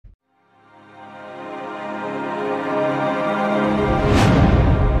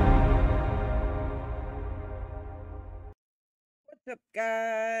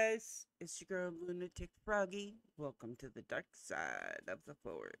guys, it's your girl Lunatic Froggy. Welcome to the dark side of the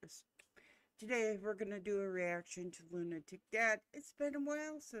forest. Today we're going to do a reaction to Lunatic Dad. It's been a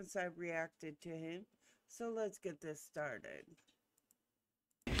while since I've reacted to him, so let's get this started.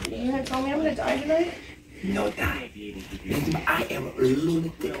 You gonna tell me I'm gonna die tonight? No die. I am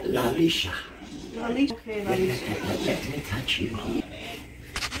Lunatic Lalisha. Lalisha? Okay, Lalisha. Let me touch you.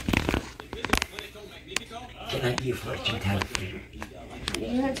 Can I be a fortune teller for you?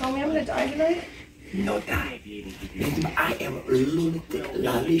 You gonna tell me I'm gonna die tonight? No die. I am Lunatic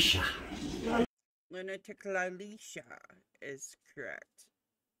Lalisha. Lunatic Lalisha is correct.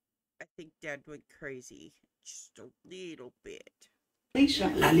 I think Dad went crazy just a little bit.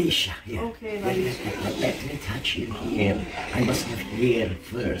 Lalisha, yeah. Okay, Lalisha. Let me touch you here. I must have hair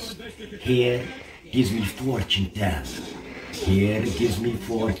first. Hair gives me fortune teller. Hair gives me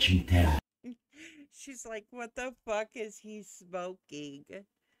fortune teller. She's like, what the fuck is he smoking?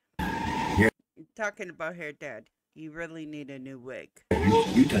 Here. Talking about hair, Dad. You really need a new wig.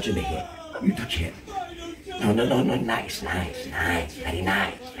 You touch the hair. You touch it. No. Nice. Very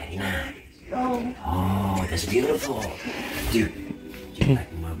nice. Oh, that's beautiful. Dude, you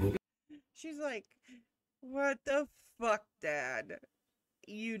like my boob? She's like, what the fuck, Dad?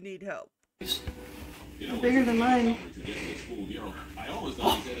 You need help. Bigger than mine.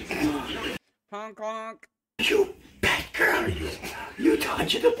 Honk honk. You bad girl, you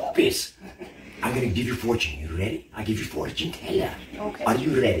touch the boobies. I'm gonna give you fortune. You ready? I give you fortune teller. Okay. Are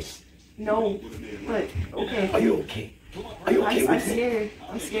you ready? No, but okay. Are you okay? Are you okay I'm with scared. me?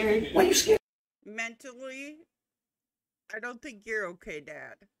 I'm scared. Why are you scared? Mentally, I don't think you're okay,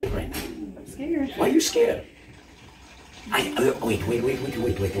 Dad. I'm scared. Why are you scared? Wait.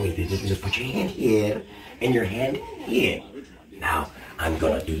 Just put your hand here and your hand here. Now, I'm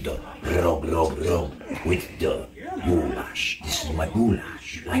gonna do the rub with the goulash. This is my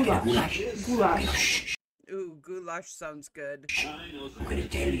goulash. Like a goulash? Goulash. Ooh, goulash sounds good. I'm gonna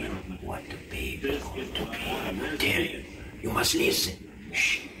tell you what the baby's going to be. I'm gonna tell you. You must listen.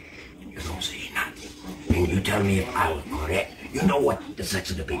 Shh. You don't say nothing. And you tell me if I was correct. You know what the sex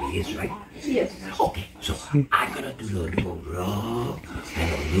of the baby is, right? Yes. Okay, so I'm gonna do the little rub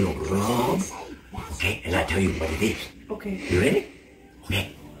and a little rub. Okay, and I tell you what it is. Okay. You ready?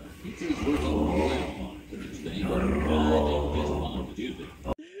 Okay.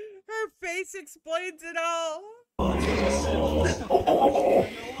 Her face explains it all.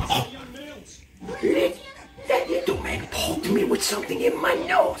 That little man poked me with something in my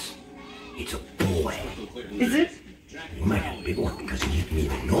nose. It's a boy. Is it? You might have a big one because he hit me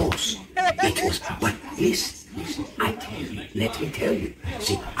in the nose. It was, but listen, I tell you, let me tell you.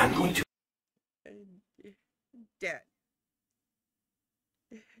 See, I'm going to... Dad.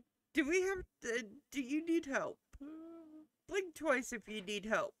 Do you need help? Blink twice if you need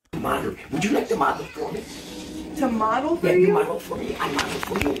help. Model. Would you like to model for me? To model for you? you? You model for me, I model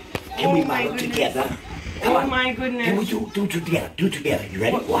for you. Can we model together? Come on. My goodness. Can we do together? Do together. You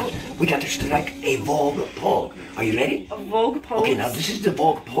ready? Watch. We got to strike a Vogue pose. Are you ready? A Vogue pose? Okay, now this is the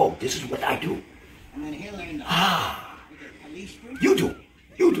Vogue pose. This is what I do. You do.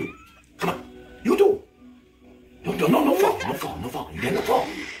 Come on. You do. No fall. You cannot fall.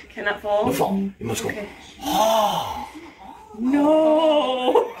 Cannot fall? No fall. You must go. Okay.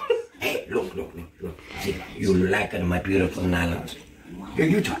 No. Hey, look. See, you like my beautiful nylons. Here,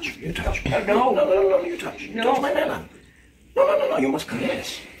 you touch. No, you touch. No. Touch my nylon. No, you must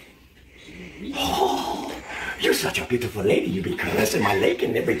caress. Oh, you're such a beautiful lady. You be caressing my leg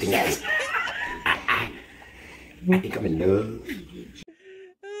and everything else. I think I'm in love.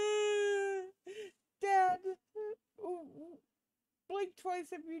 Dad, blink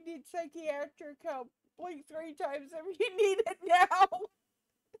twice if you need psychiatric help. Blink 3 times if you need it now.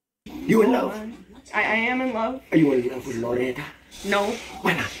 You in love? I am in love. Are you in love with Loretta? No.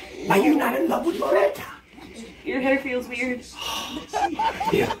 Why not? Why are you not in love with Loretta? Your hair feels weird.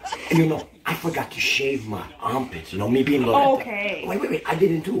 Yeah, and you know, I forgot to shave my armpits. You know, me being Loretta. Okay. Wait, I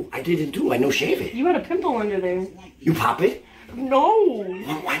didn't do. I no shave it. You had a pimple under there. You pop it? No.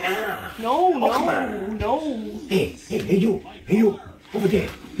 Well, why not? No. Come on. No. Hey, you, over there.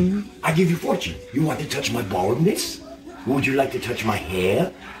 I give you fortune. You want to touch my baldness? Would you like to touch my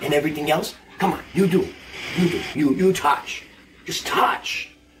hair and everything else? Come on, you do. You touch. Just touch.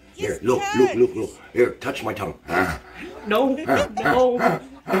 Here, look. Here, touch my tongue. No.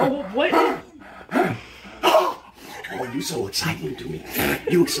 What? Oh, you're so exciting to me.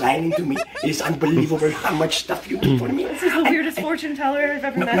 You exciting to me. It's unbelievable how much stuff you do for me. This is the weirdest fortune teller I've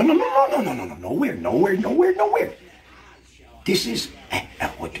ever met. No. Nowhere. This is...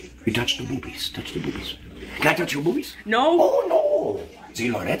 what? You touch the boobies. Can I touch your boobies? No. Oh, No.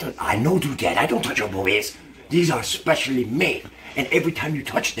 See, Loretta, I know do that. I don't touch your boys. These are specially made. And every time you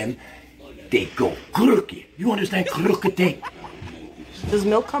touch them, they go crooked. You understand crooked? Does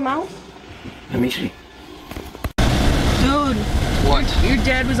milk come out? Let me see. Dude. What? Your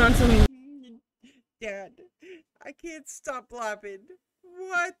dad was on some... Dad, I can't stop laughing.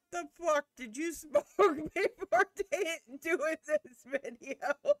 What the fuck did you smoke before doing this video?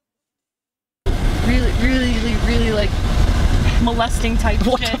 Really like molesting type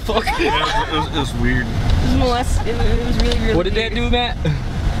What shit. the fuck? Yeah, it was weird. It was really What did weird. Dad do, Matt?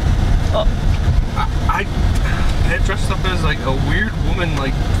 I had dressed up as like a weird woman,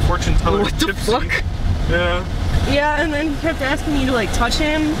 like fortune teller. What the gypsy. fuck? Yeah. Yeah, and then he kept asking me to like touch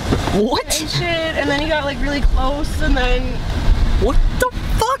him and What? shit, and then he got like really close, and then What the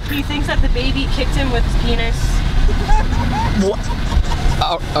fuck? he thinks that the baby kicked him with his penis. What?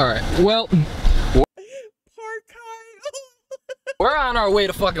 Alright, well, Poor Kyle. we're on our way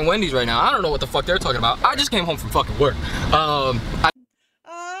to fucking Wendy's right now. I don't know what the fuck they're talking about. I just came home from fucking work. Kyle looks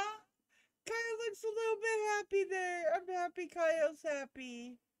a little bit happy there. I'm happy Kyle's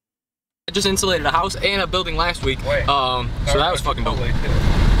happy. I just insulated a house and a building last week. Wait. So that was fucking dope.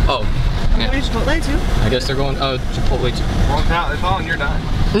 Oh, I'm going to Chipotle too. I guess they're going, Chipotle too. Well, now it's all on your dime.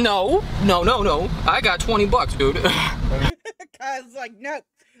 No. I got 20 bucks, dude. Kyle's like, nope.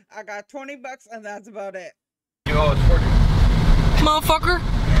 I got 20 bucks and that's about it. You owe us 40. Motherfucker,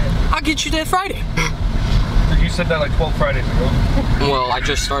 I'll get you that Friday. You said that like 12 Fridays ago. Well, I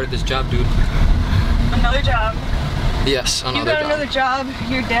just started this job, dude. Another job. Yes, another You got job. another job.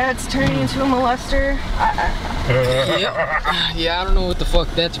 Your dad's turning into a molester. Yeah, I don't know what the fuck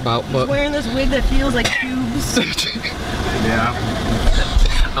that's about, but Wearing this wig that feels like pubes. Yeah.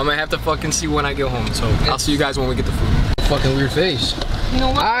 I'm gonna have to fucking see when I get home, so I'll see you guys when we get the food. Fucking weird face. You know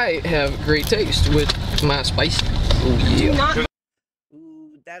what? I have great taste with my spice. Oh Do yeah. not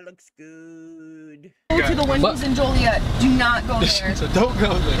Ooh, that looks good. go to the Wendy's in Joliet. Do not go there. So don't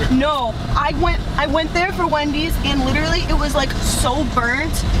go there. No, I went there for Wendy's and literally it was like so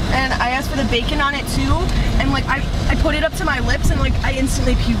burnt, and I asked for the bacon on it too, and like I put it up to my lips and like I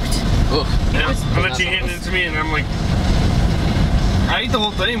instantly puked. Ugh. Yeah. And then she handed it to me, and I'm like, I ate the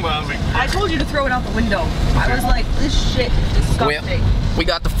whole thing, but I was like, I told you to throw it out the window. I was like, this shit is disgusting. Well, we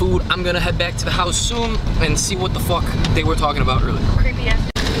got the food. I'm gonna head back to the house soon and see what the fuck they were talking about earlier. Creepy ass.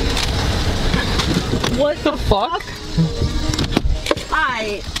 What The fuck?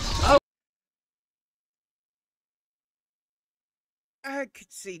 I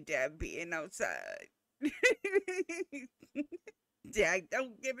could see Dad being outside. Dad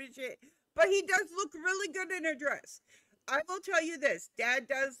don't give a shit. But he does look really good in a dress. I will tell you this. Dad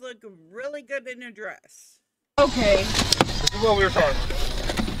does look really good in a dress. Okay. this is what we were talking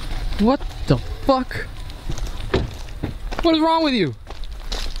about. What the fuck? What is wrong with you?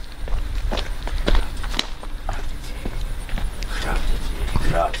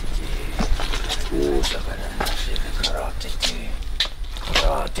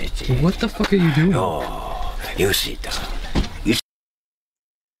 What the fuck are you doing? Oh, you sit down.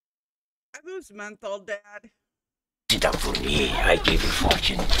 Are those menthol, Dad? Sit down for me. I gave you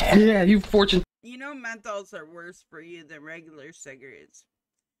fortune. Yeah, you fortune. You know menthols are worse for you than regular cigarettes.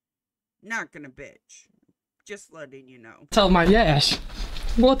 Not gonna bitch. Just letting you know. Tell my ass.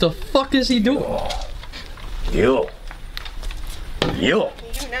 What the fuck is he doing? You. You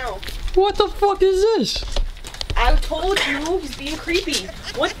know. What the fuck is this? I told you he's being creepy.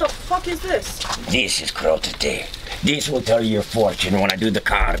 What the fuck is this? This is crotete. This will tell you your fortune when I do the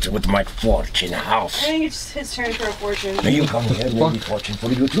cards with my fortune house. I think it's his turn for a fortune. Now you come here, maybe fortune for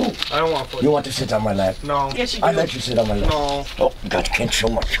you too. I don't want food. You want to sit on my lap? No. Yes, you do. I let you sit on my lap. No. Oh, you got can't so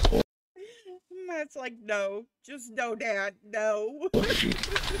much. Oh, Matt's like, no. Just no, Dad. No. shit.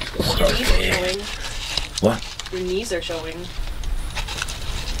 Your knees are showing. What? Your knees are showing.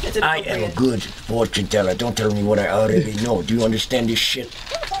 It's I am a inappropriate. good fortune teller. Don't tell me what I already know. Do you understand this shit?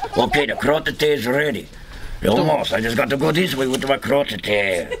 Okay, the crotete is ready. Almost. I just got to go this way with my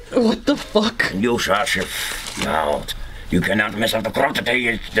crotete. What the fuck? You shall shift out. You cannot mess up the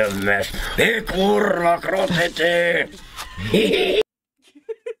crotete. It's the mess. Hey, curva crotete.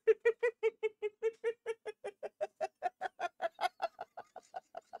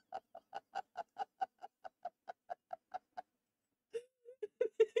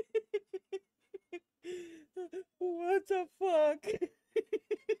 What the fuck?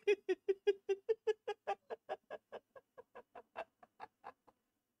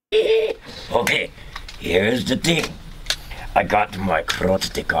 Okay, here's the thing. I got my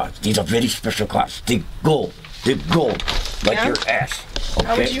crotete cards. These are very special cards. They go the gold, like Yeah? your ass. Okay?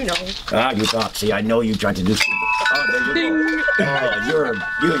 How would you know? Ah, you thought. See, I know you trying to do something. Oh, there you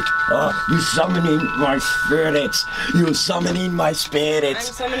go. You summoning my spirits. You summoning my spirits.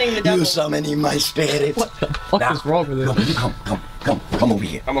 I'm summoning the devil. You summoning my spirits. What the fuck is wrong with No, it? you come over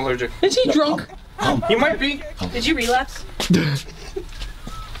here. I'm allergic. Is he drunk? Come. He might be. Did you relapse?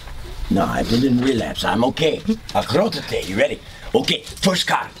 No, I didn't relapse. I'm okay. Akrotate, you ready? Okay, first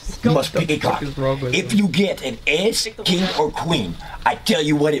card. You must pick a card. is wrong with If you get an ace, king, or queen, I tell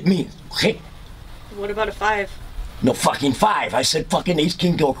you what it means. Okay? What about a 5? No fucking 5. I said fucking ace,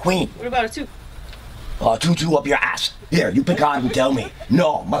 king, or queen. What about a 2? 2 up your ass. Here, you pick on and tell me.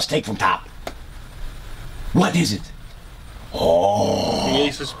 No, must take from top. What is it? Oh, The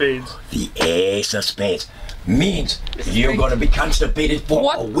ace of spades. the ace of spades. Means you're gonna be constipated for a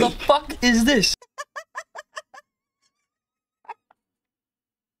What the week. fuck is this?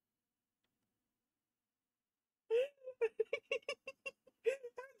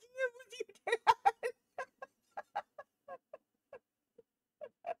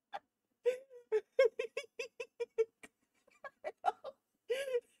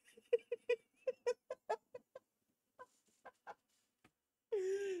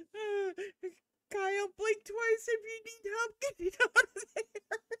 Kyle, blink twice if you need help getting out of there.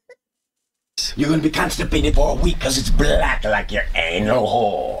 You're gonna be constipated for a week because it's black like your anal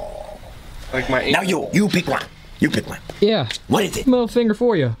hole. Like my ace. Now you pick one. You pick one. Yeah, What is it? middle finger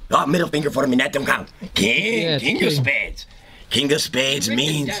for you. Oh, middle finger for me, that don't count. King, Yeah, it's king of king. spades. King of spades Rigged his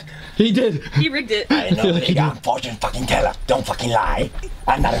means... deck. He did. He rigged it. I know, feel but like I'm fortune fucking teller. Don't fucking lie.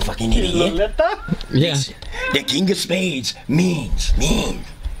 I'm not a fucking idiot. Yeah. The king of spades means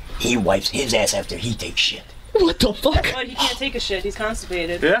he wipes his ass after he takes shit. What the fuck? But he can't take a shit. He's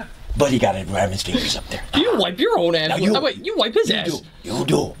constipated. Yeah. But he got to grab his fingers up there. You wipe your own ass. Now you- Oh, wait, you wipe his You ass. do. You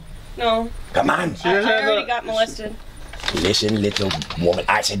do. No. Come on. I already got molested. Listen, little woman.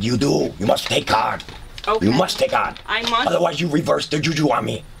 I said you do. You must take card. Okay. You must take card. I must. Otherwise you reverse the juju on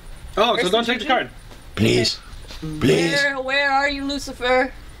me. Oh, Where's so don't the take the juju? card. Please. Please. Where are you,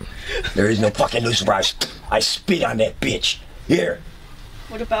 Lucifer? There is no fucking Lucifer. I spit on that bitch. Here.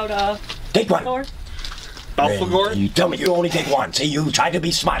 What about Take one. Thor? Alphagore? You tell me you only take one. See, you try to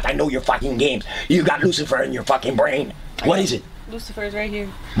be smart. I know your fucking games. You got Lucifer in your fucking brain. What is it? Lucifer's right here.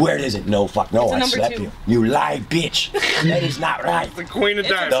 Where is it? No, fuck no. It's a I number slap 2. you. You lie, bitch. That is not right. The queen of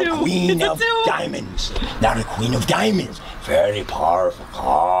It's a diamonds. The two. Queen It's a of 2. Diamonds. Now the Queen of Diamonds. Very powerful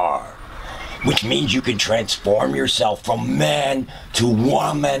card. Which means you can transform yourself from man to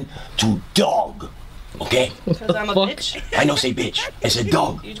woman to dog. Okay? Because I'm a fuck? bitch. I know say bitch. I said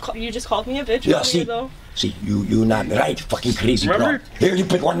dog. You just called me a bitch Yeah, earlier, see. though. See, you not right, fucking crazy Remember? dog. Here, you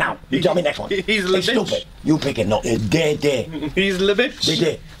pick one now. You tell me next one. He's Hey, the bitch. stupid. You pick it. No, it's dead. He's the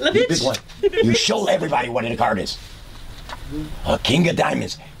bitch. La You bitch. pick one. You show everybody what the card is. A King of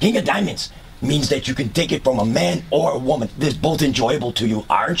Diamonds. King of Diamonds means that you can take it from a man or a woman. They're both enjoyable to you,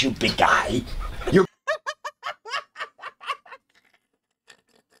 aren't you, big guy? You're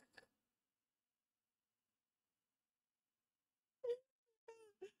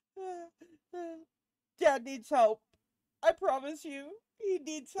Dad needs help. I promise you, he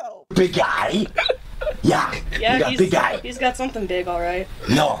needs help. big guy. Yeah, Yeah, you got big guy. he's got something big, all right.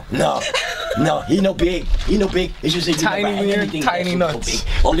 No. He no big. He no big. It's just that you Tiny never had weird, anything tiny that's so nuts.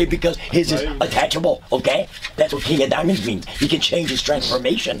 big. Only because his is attachable. Okay, that's what King of Diamonds means. He can change his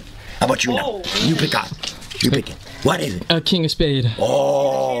transformation. How about you now? Oh. You pick up. You pick it. What is it? A king of spade.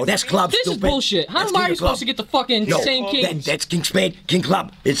 Oh, that's club. This is stupid. bullshit. How That's am I King of supposed to Club. get the fucking No, same kings? that's King Spade, King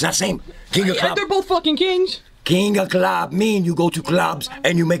Club. It's not same. King of Yeah, Club. they're both fucking kings. King of Club mean you go to clubs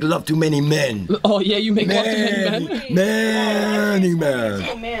and you make love to many men. Oh yeah, you make love to many men. Many men.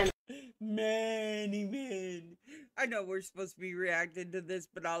 Oh, man. Many men. I know we're supposed to be reacting to this,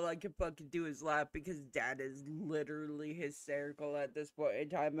 but all I can fucking do is laugh because Dad is literally hysterical at this point in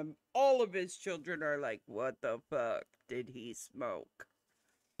time, and all of his children are like, "What the fuck did he smoke?"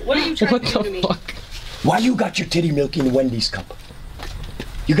 What are you trying What to do to the me? fuck? Why you got your titty milk in Wendy's cup?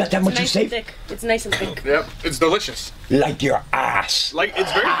 You got that much you Nice and save? thick. It's nice and thick. Yep, it's delicious. Like your ass. Like,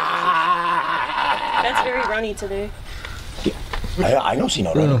 it's very That's very runny today. I don't see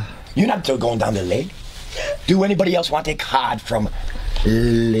no running. You're not still going down the leg. Do anybody else want a card from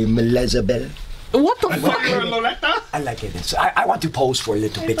Elizabeth? What the fuck? You're a Loletta? I like it. I want to pose for a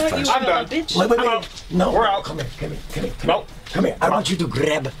little bit I thought you first. were I'm a done. bitch. Wait. I'm out. No, We're out. Come here. No. Come here. I want you to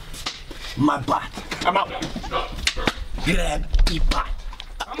grab my butt. I'm out. Grab the butt.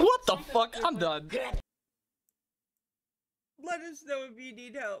 What the fuck? I'm done. Let us know if you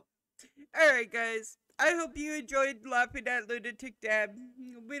need help. Alright, guys. I hope you enjoyed laughing at Lunatic Dad.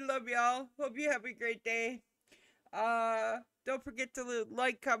 We love y'all. Hope you have a great day. Don't forget to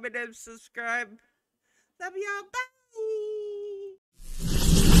like, comment, and subscribe. Love y'all. Bye.